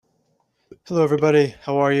Hello, everybody.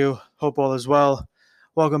 How are you? Hope all is well.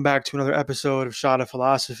 Welcome back to another episode of Shot of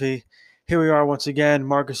Philosophy. Here we are once again,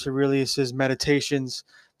 Marcus Aurelius's Meditations.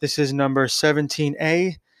 This is number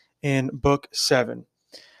 17a in Book 7.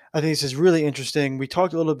 I think this is really interesting. We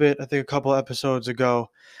talked a little bit, I think, a couple episodes ago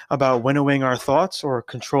about winnowing our thoughts or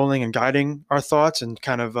controlling and guiding our thoughts and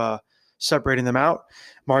kind of separating them out.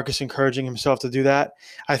 Marcus encouraging himself to do that.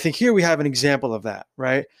 I think here we have an example of that,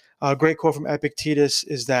 right? A great quote from Epictetus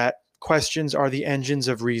is that questions are the engines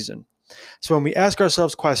of reason. So when we ask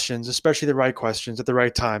ourselves questions, especially the right questions at the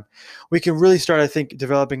right time, we can really start, I think,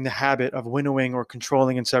 developing the habit of winnowing or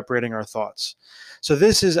controlling and separating our thoughts. So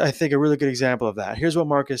this is, I think, a really good example of that. Here's what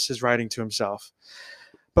Marcus is writing to himself.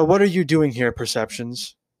 But what are you doing here,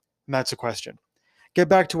 perceptions? And that's a question. Get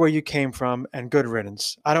back to where you came from and good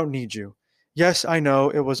riddance. I don't need you. Yes, I know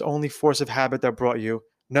it was only force of habit that brought you.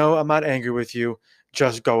 No, I'm not angry with you.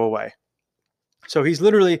 Just go away. So he's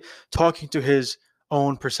literally talking to his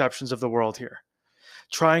own perceptions of the world here,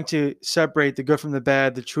 trying to separate the good from the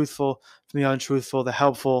bad, the truthful from the untruthful, the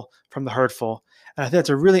helpful from the hurtful. And I think that's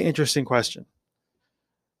a really interesting question,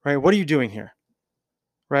 right? What are you doing here?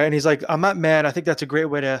 Right. And he's like, I'm not mad. I think that's a great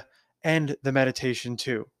way to end the meditation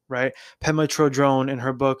too, right? Pema Chodron in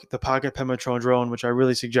her book, The Pocket Pema Chodron, which I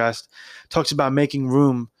really suggest, talks about making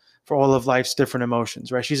room for all of life's different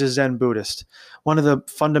emotions, right? She's a Zen Buddhist. One of the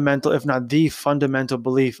fundamental, if not the fundamental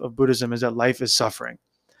belief of Buddhism is that life is suffering.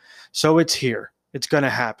 So it's here. It's going to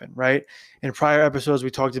happen, right? In prior episodes,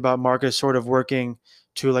 we talked about Marcus sort of working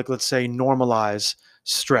to, like, let's say, normalize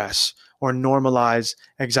stress or normalize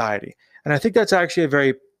anxiety. And I think that's actually a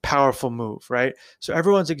very powerful move, right? So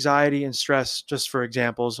everyone's anxiety and stress, just for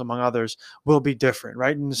examples, among others, will be different,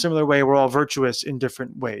 right? In a similar way, we're all virtuous in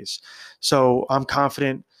different ways. So I'm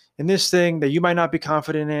confident in this thing that you might not be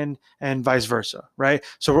confident in, and vice versa, right?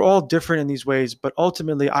 So we're all different in these ways, but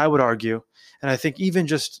ultimately, I would argue, and I think even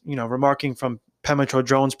just, remarking from Pema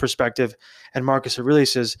Chodron's perspective and Marcus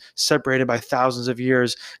Aurelius's, separated by thousands of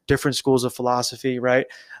years, different schools of philosophy, right?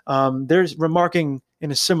 There's remarking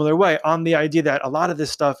in a similar way on the idea that a lot of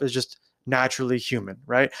this stuff is just naturally human,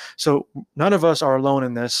 right? So none of us are alone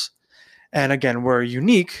in this. And again, we're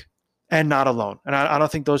unique and not alone. And I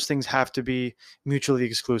don't think those things have to be mutually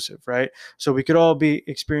exclusive, right? So we could all be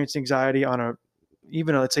experiencing anxiety on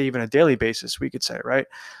let's say, even a daily basis, we could say, right?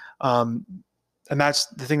 Um, and that's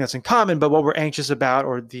the thing that's in common, but what we're anxious about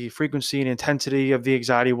or the frequency and intensity of the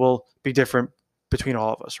anxiety will be different between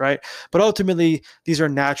all of us, right? But ultimately, these are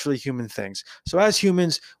naturally human things. So as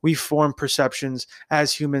humans, we form perceptions.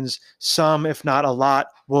 As humans, some, if not a lot,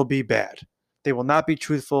 will be bad. They will not be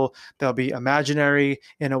truthful. They'll be imaginary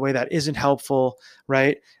in a way that isn't helpful,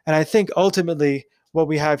 right? And I think ultimately what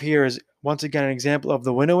we have here is, once again, an example of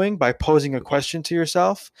the winnowing by posing a question to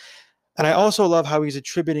yourself. And I also love how he's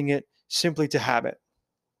attributing it simply to habit.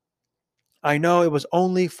 I know it was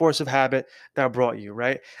only force of habit that brought you,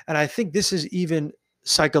 right? And I think this is even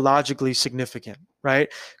psychologically significant,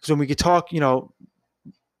 right? Because when we can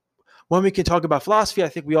talk about philosophy, I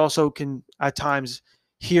think we also can at times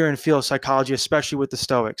hear and feel psychology, especially with the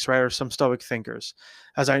Stoics, right? Or some Stoic thinkers.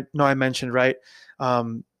 As I know I mentioned, right?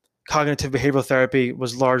 Um, Cognitive behavioral therapy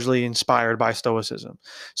was largely inspired by Stoicism.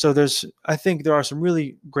 So I think there are some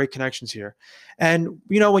really great connections here. And,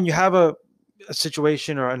 when you have a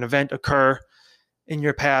situation or an event occur in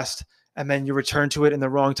your past and then you return to it in the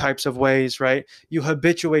wrong types of ways, right? You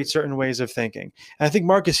habituate certain ways of thinking. And I think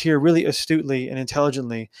Marcus here really astutely and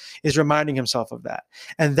intelligently is reminding himself of that.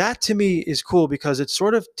 And that to me is cool because it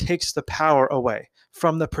sort of takes the power away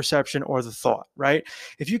from the perception or the thought, right?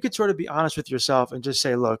 If you could sort of be honest with yourself and just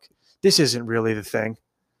say, look, this isn't really the thing,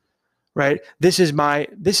 right? This is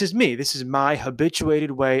me. This is my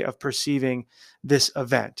habituated way of perceiving this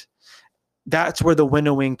event. That's where the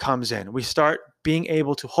winnowing comes in. We start being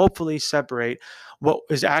able to hopefully separate what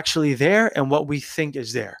is actually there and what we think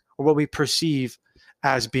is there or what we perceive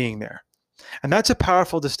as being there. And that's a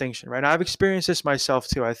powerful distinction, right? I've experienced this myself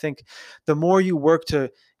too. I think the more you work to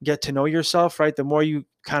get to know yourself, right, the more you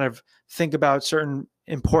kind of think about certain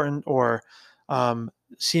important or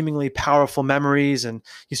seemingly powerful memories, and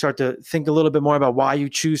you start to think a little bit more about why you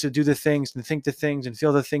choose to do the things and think the things and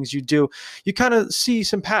feel the things you do, you kind of see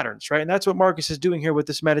some patterns, right? And that's what Marcus is doing here with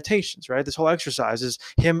this meditations, right? This whole exercise is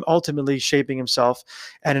him ultimately shaping himself.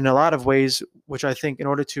 And in a lot of ways, which I think in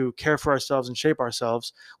order to care for ourselves and shape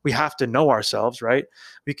ourselves, we have to know ourselves, right?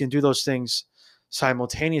 We can do those things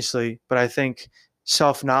simultaneously, but I think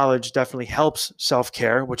self-knowledge definitely helps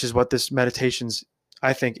self-care, which is what this meditations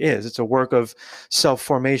I think is. It's a work of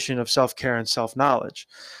self-formation, of self-care and self-knowledge,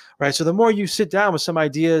 right? So the more you sit down with some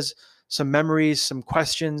ideas, some memories, some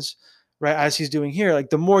questions, right? As he's doing here,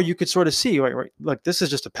 like the more you could sort of see, right, like this is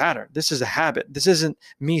just a pattern. This is a habit. This isn't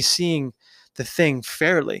me seeing the thing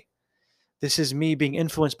fairly. This is me being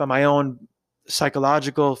influenced by my own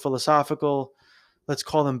psychological, philosophical, let's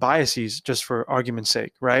call them biases, just for argument's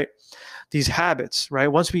sake, right? These habits, right?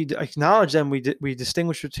 Once we acknowledge them, we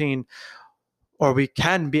distinguish between, or we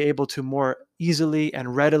can be able to more easily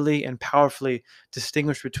and readily and powerfully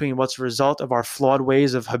distinguish between what's a result of our flawed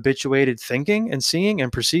ways of habituated thinking and seeing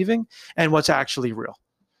and perceiving and what's actually real,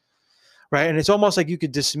 right? And it's almost like you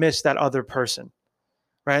could dismiss that other person,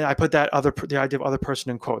 right? I put the idea of other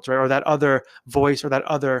person in quotes, right? Or that other voice, or that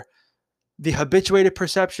other, the habituated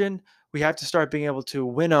perception. We have to start being able to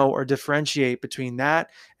winnow or differentiate between that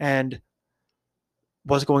and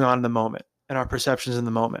what's going on in the moment and our perceptions in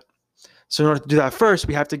the moment. So in order to do that, first,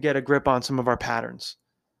 we have to get a grip on some of our patterns.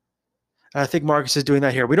 And I think Marcus is doing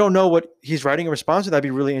that here. We don't know what he's writing in response to. That'd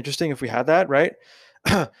be really interesting if we had that, right?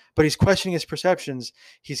 But he's questioning his perceptions.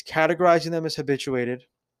 He's categorizing them as habituated.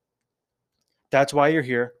 That's why you're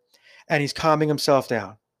here. And he's calming himself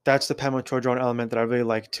down. That's the Pema Chodron element that I really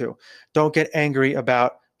like too. Don't get angry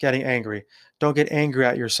about getting angry. Don't get angry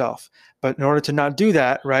at yourself. But in order to not do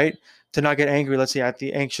that, right, to not get angry, let's say at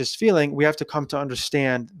the anxious feeling, we have to come to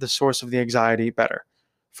understand the source of the anxiety better,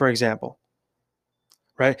 for example,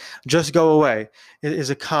 right? Just go away is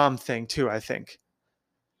a calm thing too, I think,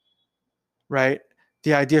 right?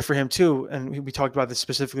 The idea for him too, and we talked about this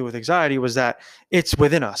specifically with anxiety, was that it's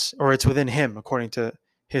within us, or it's within him, according to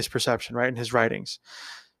his perception, right, in his writings.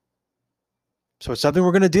 So it's something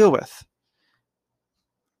we're going to deal with,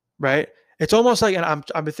 right? It's almost like, and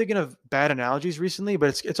I've been thinking of bad analogies recently,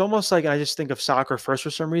 but it's almost like, I just think of soccer first for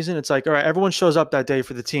some reason. It's like, all right, everyone shows up that day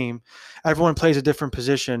for the team, everyone plays a different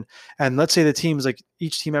position, and let's say the team's like,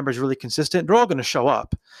 each team member is really consistent. They're all going to show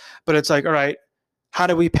up, but it's like, all right, how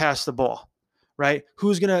do we pass the ball, right?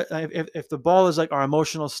 Who's gonna, if the ball is like our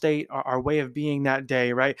emotional state, our way of being that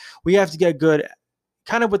day, right? We have to get good,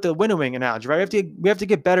 kind of with the winnowing analogy, right? We have to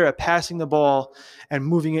get better at passing the ball and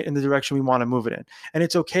moving it in the direction we want to move it in. And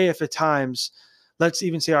it's okay if at times, let's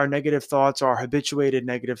even say our negative thoughts, our habituated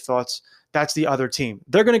negative thoughts, that's the other team.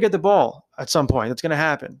 They're going to get the ball at some point. That's going to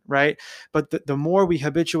happen, right? But the more we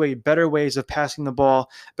habituate better ways of passing the ball,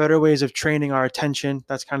 better ways of training our attention,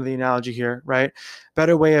 that's kind of the analogy here, right?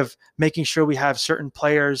 Better way of making sure we have certain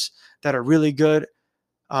players that are really good,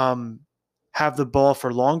 have the ball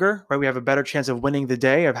for longer, right? We have a better chance of winning the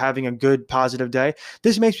day, of having a good, positive day.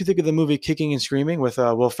 This makes me think of the movie Kicking and Screaming with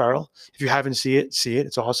Will Ferrell. If you haven't seen it, see it.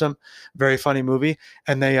 It's awesome. Very funny movie.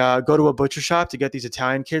 And they go to a butcher shop to get these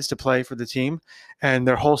Italian kids to play for the team. And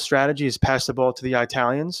their whole strategy is pass the ball to the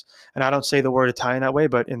Italians. And I don't say the word Italian that way,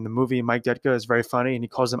 but in the movie, Mike Ditka is very funny and he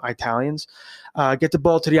calls them Italians. Get the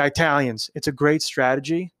ball to the Italians. It's a great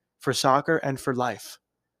strategy for soccer and for life.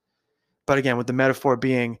 But again, with the metaphor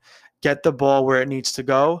being, get the ball where it needs to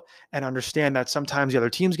go and understand that sometimes the other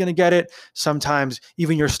team's going to get it. Sometimes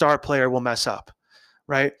even your star player will mess up,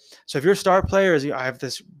 right? So if your star player is, I have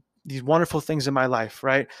these wonderful things in my life,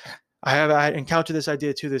 right? I encountered this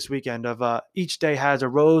idea too this weekend of each day has a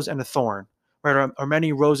rose and a thorn, right? Or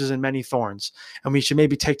many roses and many thorns. And we should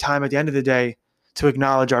maybe take time at the end of the day to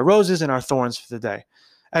acknowledge our roses and our thorns for the day.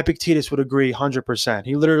 Epictetus would agree 100%.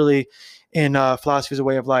 He literally, in Philosophy is a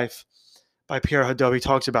Way of Life, by Pierre Hadot, he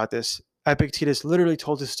talks about this. Epictetus literally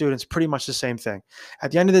told his students pretty much the same thing.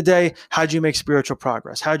 At the end of the day, how'd you make spiritual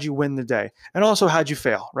progress? How'd you win the day? And also, how'd you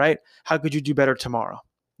fail, right? How could you do better tomorrow?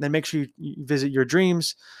 Then make sure you visit your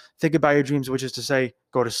dreams, think about your dreams, which is to say,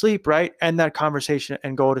 go to sleep, right? End that conversation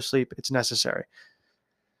and go to sleep. It's necessary.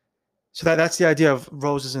 So that's the idea of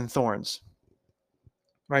roses and thorns,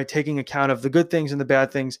 right? Taking account of the good things and the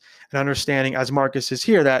bad things and understanding, as Marcus is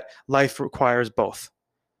here, that life requires both.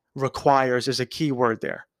 Requires is a key word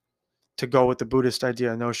there, to go with the Buddhist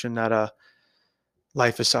idea, notion that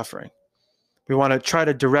life is suffering. We want to try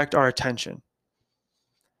to direct our attention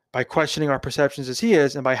by questioning our perceptions as he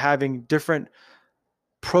is, and by having different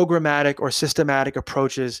programmatic or systematic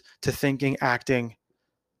approaches to thinking, acting,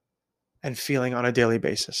 and feeling on a daily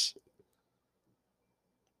basis.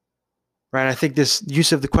 Right? I think this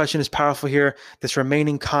use of the question is powerful here. This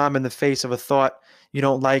remaining calm in the face of a thought you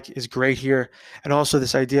don't like is great here. And also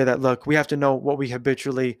this idea that, look, we have to know what we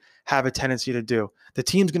habitually have a tendency to do. The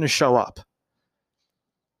team's going to show up.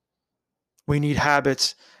 We need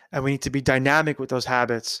habits, and we need to be dynamic with those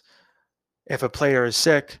habits. If a player is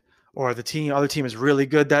sick or the other team is really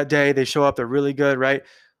good that day, they show up, they're really good, right?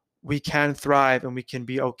 We can thrive and we can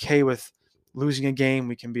be okay with losing a game.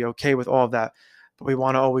 We can be okay with all of that. But we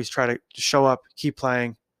want to always try to show up, keep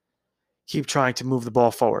playing, keep trying to move the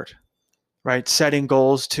ball forward. right? Setting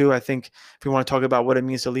goals too. I think if we want to talk about what it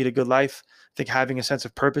means to lead a good life, I think having a sense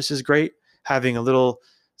of purpose is great. Having a little,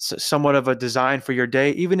 somewhat of a design for your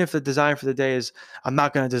day, even if the design for the day is, I'm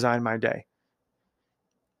not going to design my day.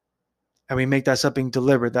 And we make that something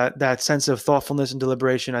deliberate. That sense of thoughtfulness and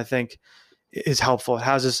deliberation, I think, is helpful. It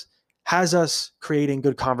has us creating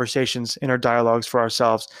good conversations in our dialogues for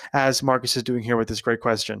ourselves, as Marcus is doing here with this great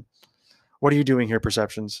question. What are you doing here,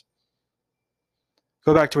 Perceptions?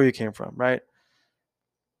 Go back to where you came from, right?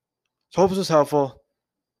 So hope this was helpful.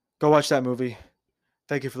 Go watch that movie.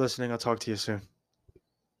 Thank you for listening. I'll talk to you soon.